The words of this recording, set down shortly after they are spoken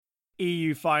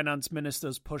EU finance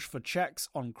ministers push for checks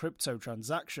on crypto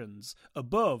transactions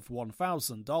above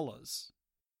 $1,000.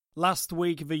 Last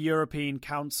week, the European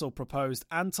Council proposed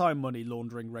anti-money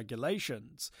laundering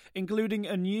regulations, including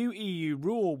a new EU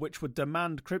rule which would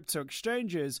demand crypto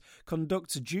exchanges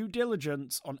conduct due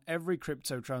diligence on every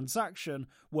crypto transaction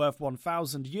worth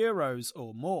 €1,000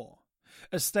 or more.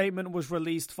 A statement was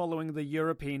released following the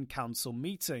European Council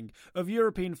meeting of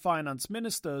European finance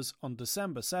ministers on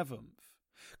December 7th.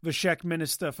 The Czech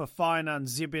Minister for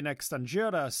Finance Zbigněk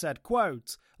Stanjura said,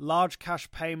 quote, "Large cash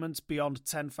payments beyond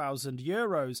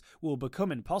 €10,000 will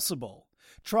become impossible.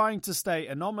 Trying to stay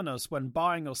anonymous when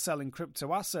buying or selling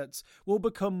crypto assets will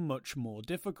become much more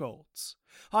difficult.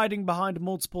 Hiding behind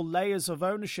multiple layers of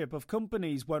ownership of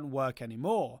companies won't work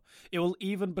anymore. It will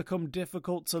even become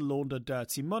difficult to launder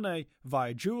dirty money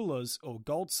via jewelers or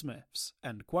goldsmiths."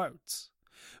 End quote.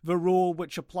 The rule,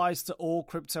 which applies to all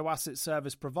crypto asset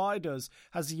service providers,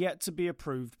 has yet to be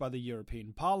approved by the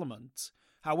European Parliament.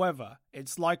 However,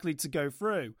 it's likely to go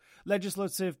through.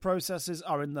 Legislative processes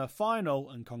are in their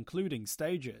final and concluding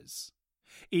stages.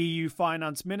 EU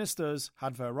finance ministers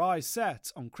had their eyes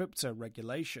set on crypto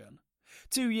regulation.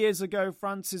 2 years ago,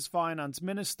 France's finance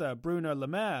minister Bruno Le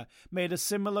Maire made a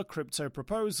similar crypto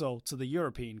proposal to the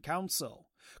European Council.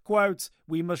 Quote,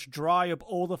 "We must dry up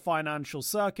all the financial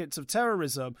circuits of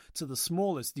terrorism to the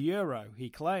smallest euro," he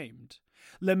claimed.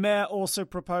 Le Maire also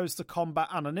proposed to combat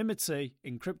anonymity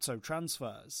in crypto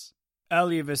transfers.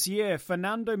 Earlier this year,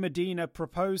 Fernando Medina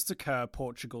proposed to curb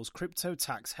Portugal's crypto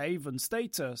tax haven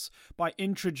status by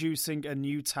introducing a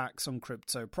new tax on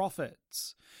crypto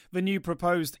profits. The new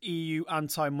proposed EU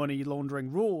anti-money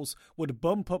laundering rules would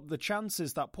bump up the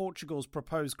chances that Portugal's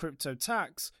proposed crypto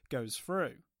tax goes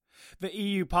through. The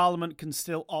EU Parliament can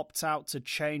still opt out to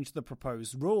change the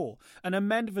proposed rule and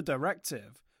amend the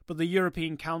directive, but the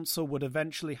European Council would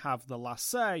eventually have the last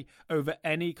say over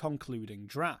any concluding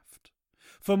draft.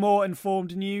 For more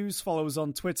informed news, follow us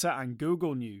on Twitter and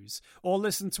Google News, or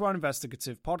listen to our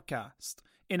investigative podcast,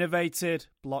 Innovated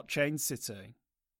Blockchain City.